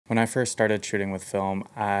When I first started shooting with film,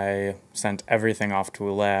 I sent everything off to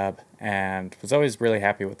a lab and was always really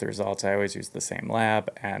happy with the results. I always used the same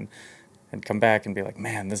lab and come back and be like,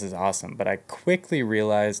 man, this is awesome. But I quickly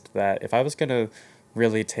realized that if I was going to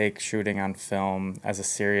really take shooting on film as a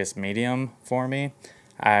serious medium for me,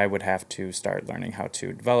 I would have to start learning how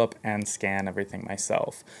to develop and scan everything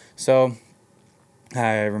myself. So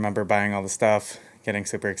I remember buying all the stuff, getting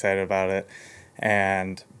super excited about it,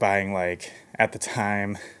 and buying, like, at the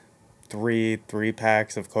time, three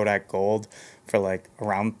packs of Kodak Gold for like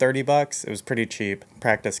around $30. It was pretty cheap.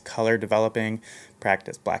 Practice color developing,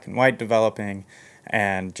 practice black and white developing,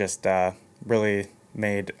 and just really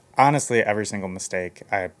made, honestly, every single mistake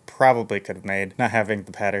I probably could have made. Not having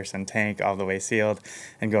the Patterson tank all the way sealed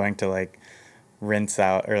and going to like rinse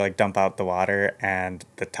out or like dump out the water and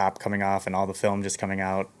the top coming off and all the film just coming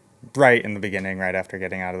out right in the beginning, right after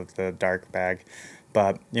getting out of the dark bag.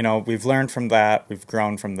 But, you know, we've learned from that, we've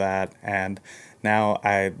grown from that, and now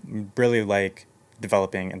I really like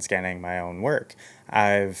developing and scanning my own work.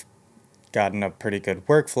 I've gotten a pretty good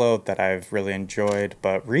workflow that I've really enjoyed,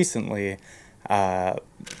 but recently a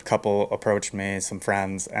couple approached me, some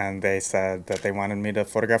friends, and they said that they wanted me to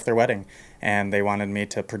photograph their wedding, and they wanted me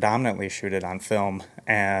to predominantly shoot it on film,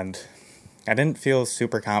 and I didn't feel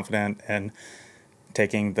super confident in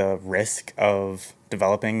taking the risk of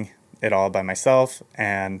developing it all by myself,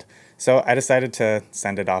 and so I decided to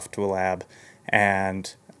send it off to a lab,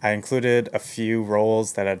 and I included a few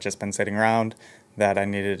rolls that had just been sitting around that I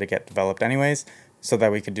needed to get developed anyways, so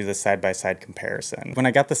that we could do the side-by-side comparison. When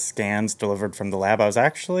I got the scans delivered from the lab, I was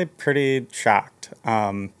actually pretty shocked.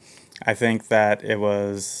 I think that it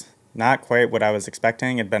was not quite what I was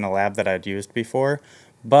expecting. It'd been a lab that I'd used before,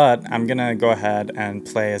 but I'm gonna go ahead and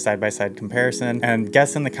play a side-by-side comparison and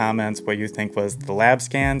guess in the comments what you think was the lab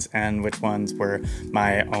scans and which ones were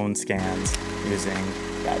my own scans using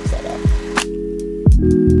that setup.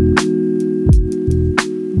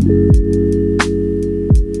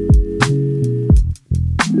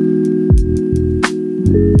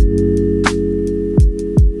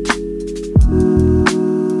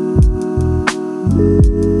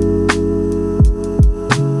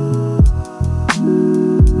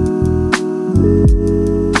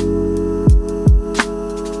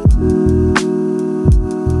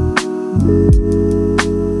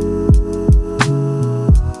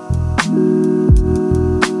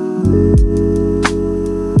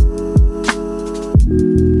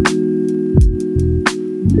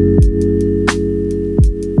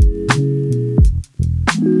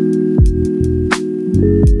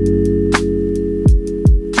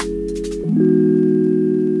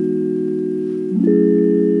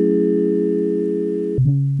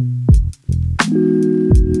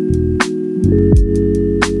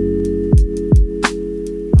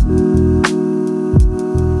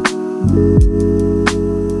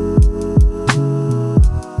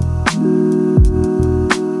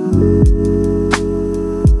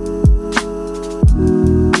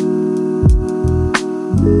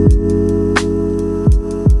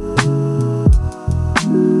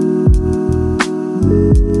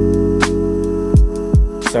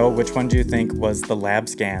 So which one do you think was the lab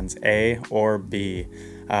scans, A or B?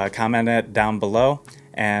 Comment it down below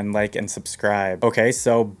and like and subscribe. Okay,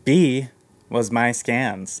 so B was my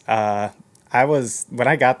scans. When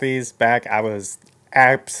I got these back, I was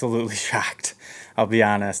absolutely shocked, I'll be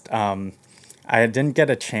honest. I didn't get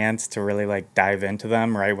a chance to really like dive into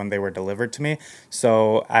them right when they were delivered to me.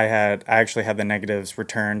 So I actually had the negatives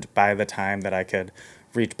returned by the time that I could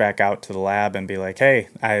reach back out to the lab and be like, hey,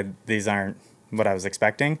 these aren't what I was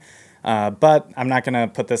expecting. But I'm not gonna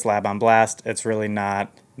put this lab on blast. It's really not,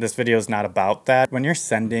 this video is not about that. When you're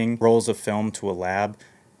sending rolls of film to a lab,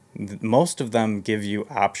 most of them give you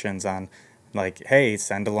options on like, hey,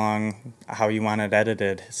 send along how you want it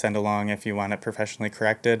edited, send along if you want it professionally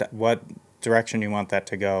corrected, what direction you want that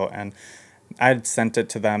to go. And I'd sent it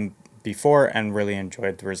to them before and really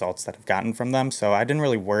enjoyed the results that I've gotten from them. So I didn't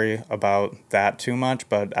really worry about that too much,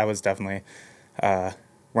 but I was definitely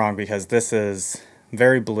wrong because this is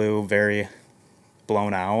very blue, very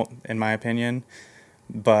blown out in my opinion.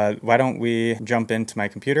 But why don't we jump into my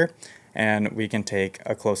computer and we can take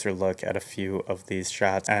a closer look at a few of these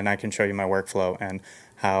shots and I can show you my workflow and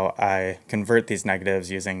how I convert these negatives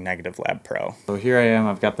using Negative Lab Pro. So here I am,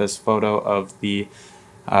 I've got this photo of the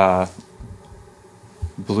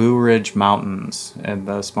Blue Ridge Mountains in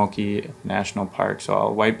the Smoky National Park. So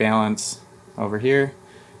I'll white balance over here.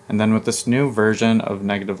 And then with this new version of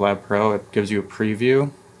Negative Lab Pro, it gives you a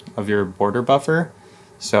preview of your border buffer.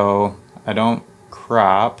 So I don't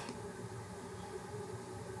crop,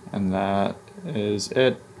 and that is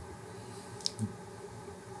it.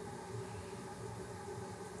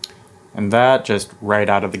 And that just right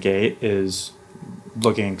out of the gate is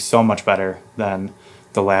looking so much better than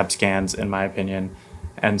the lab scans, in my opinion.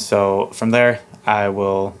 And so from there, I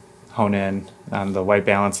will hone in on the white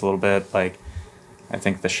balance a little bit. Like, I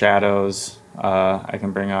think the shadows I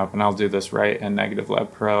can bring up, and I'll do this right in Negative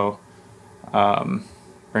Lab Pro.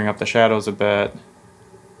 Bring up the shadows a bit,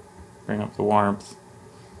 bring up the warmth,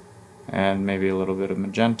 and maybe a little bit of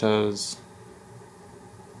magentas.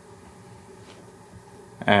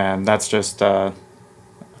 And that's just a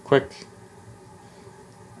quick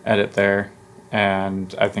edit there,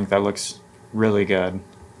 and I think that looks really good.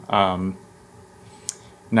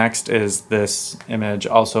 Next is this image,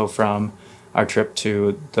 also from our trip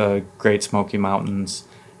to the Great Smoky Mountains,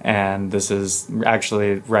 and this is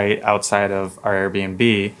actually right outside of our Airbnb.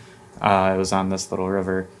 It was on this little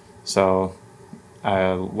river. So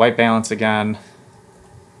white balance again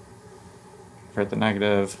for the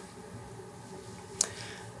negative.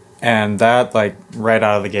 And that, like, right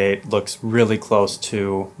out of the gate looks really close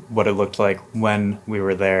to what it looked like when we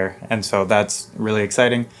were there. And so that's really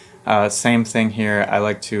exciting. Same thing here. I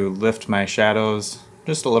like to lift my shadows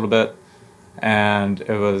just a little bit. And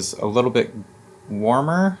it was a little bit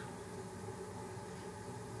warmer.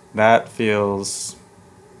 That feels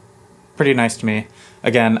pretty nice to me.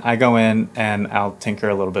 Again, I go in and I'll tinker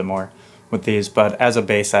a little bit more with these, but as a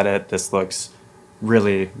base edit, this looks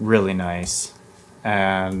really, really nice.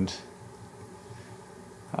 And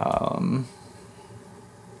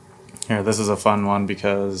here, this is a fun one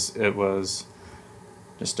because it was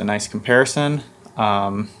just a nice comparison.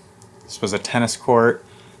 This was a tennis court,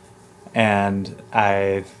 and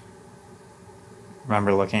I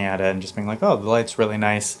remember looking at it and just being like, oh, the light's really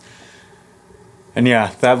nice. And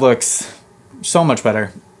yeah, that looks so much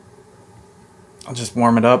better. I'll just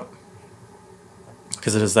warm it up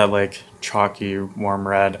because it is that, like, chalky warm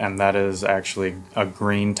red, and that is actually a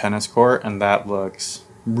green tennis court, and that looks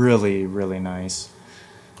really, really nice.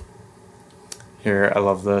 Here, I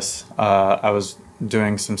love this. I was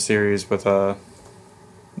doing some series with I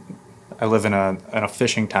live in a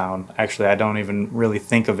fishing town. Actually, I don't even really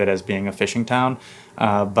think of it as being a fishing town,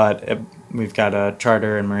 but we've got a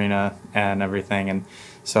charter and marina and everything, and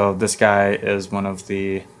so this guy is one of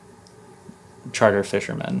the charter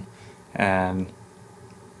fishermen, and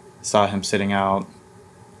saw him sitting out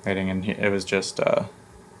waiting, and it was just I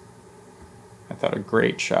thought a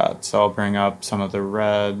great shot. So I'll bring up some of the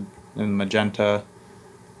red and magenta,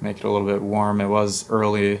 make it a little bit warm. It was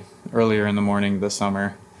earlier in the morning this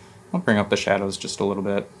summer. I'll bring up the shadows just a little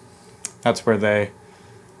bit. That's where they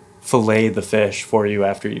fillet the fish for you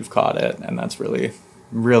after you've caught it, and that's really,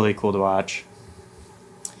 really cool to watch.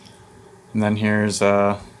 And then here's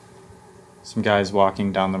some guys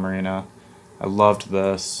walking down the marina. I loved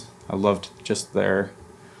this. I loved just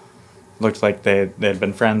looked like they had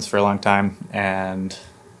been friends for a long time, and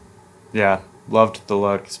yeah, loved the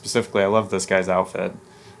look. Specifically, I love this guy's outfit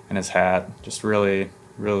and his hat. Just really,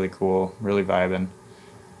 really cool, really vibing.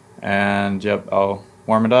 And yep, I'll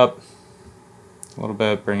warm it up a little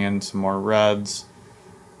bit, bring in some more reds,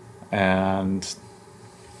 and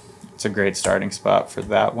it's a great starting spot for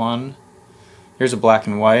that one. Here's a black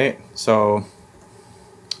and white, so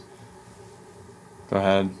go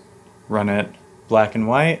ahead, run it black and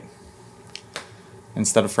white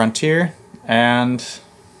instead of frontier, and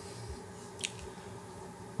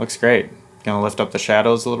looks great. Gonna lift up the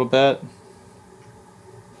shadows a little bit.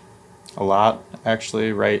 A lot,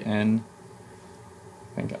 actually, right in.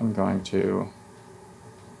 I think I'm going to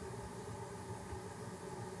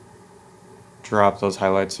drop those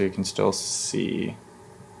highlights so you can still see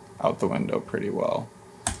out the window pretty well.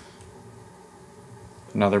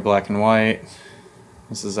 Another black and white.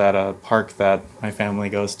 This is at a park that my family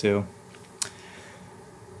goes to.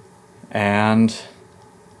 And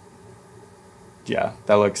yeah,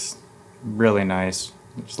 that looks really nice.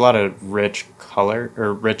 There's a lot of rich color,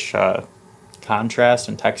 or rich contrast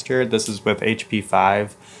and texture. This is with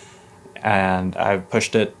HP5, and I've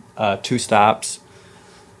pushed it 2 stops.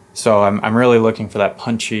 So I'm really looking for that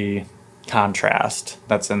punchy contrast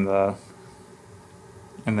that's in the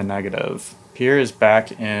negative. Here is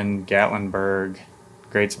back in Gatlinburg,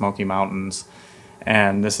 Great Smoky Mountains,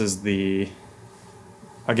 and this is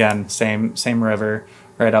again, same river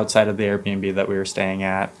right outside of the Airbnb that we were staying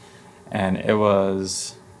at, and it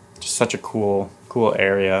was just such a cool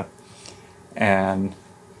area. And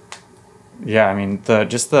yeah, I mean,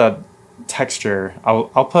 just the texture.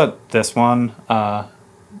 I'll put this one,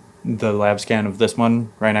 the lab scan of this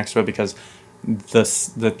one, right next to it, because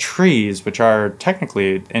the trees, which are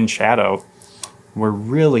technically in shadow, were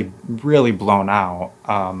really, really blown out.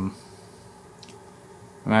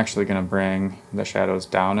 I'm actually going to bring the shadows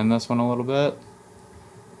down in this one a little bit,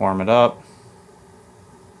 warm it up.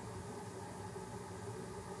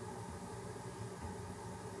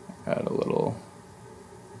 Add a little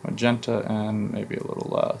magenta and maybe a little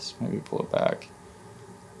less, maybe pull it back.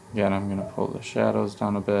 Again, I'm going to pull the shadows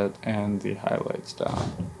down a bit and the highlights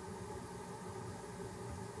down.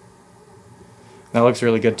 That looks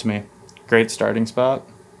really good to me. Great starting spot.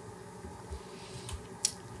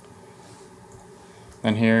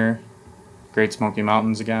 Then here, Great Smoky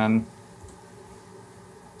Mountains again.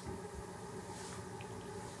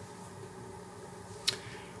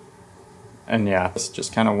 And yeah, let's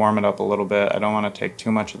just kind of warm it up a little bit. I don't want to take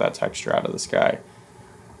too much of that texture out of the sky.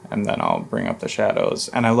 And then I'll bring up the shadows.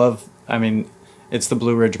 And I mean, it's the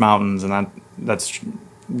Blue Ridge Mountains, and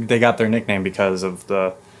they got their nickname because of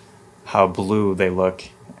how blue they look,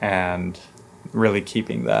 and really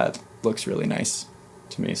keeping that looks really nice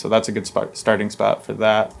to me. So that's a good starting spot for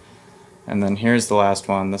that. And then here's the last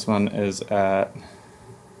one. This one is at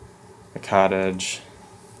a cottage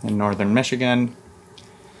in northern Michigan.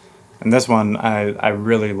 And this one, I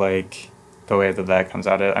really like the way that comes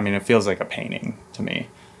out. I mean, it feels like a painting to me.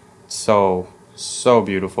 So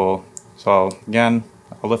beautiful. So again,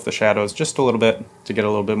 I'll lift the shadows just a little bit to get a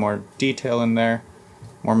little bit more detail in there.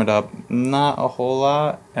 Warm it up, not a whole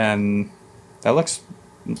lot, and that looks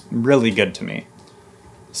really good to me.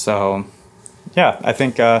 So yeah, I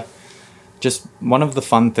think just one of the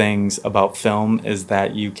fun things about film is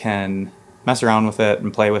that you can mess around with it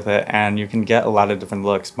and play with it, and you can get a lot of different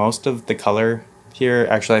looks. Most of the color here,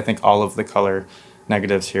 actually I think all of the color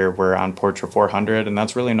negatives here were on Portra 400, and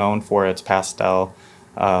that's really known for its pastel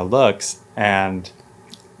looks, and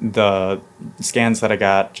the scans that I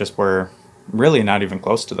got just were really not even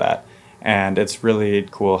close to that. And it's really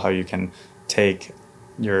cool how you can take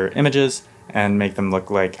your images and make them look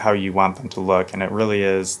like how you want them to look. And it really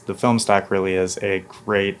is, the film stock really is a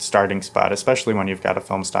great starting spot, especially when you've got a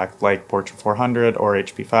film stock like Portra 400 or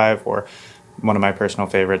HP5 or one of my personal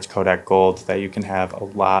favorites, Kodak Gold, that you can have a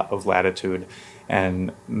lot of latitude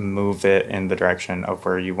and move it in the direction of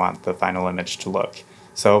where you want the final image to look.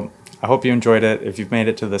 So I hope you enjoyed it. If you've made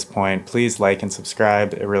it to this point, please like and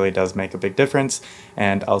subscribe. It really does make a big difference,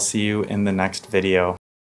 and I'll see you in the next video.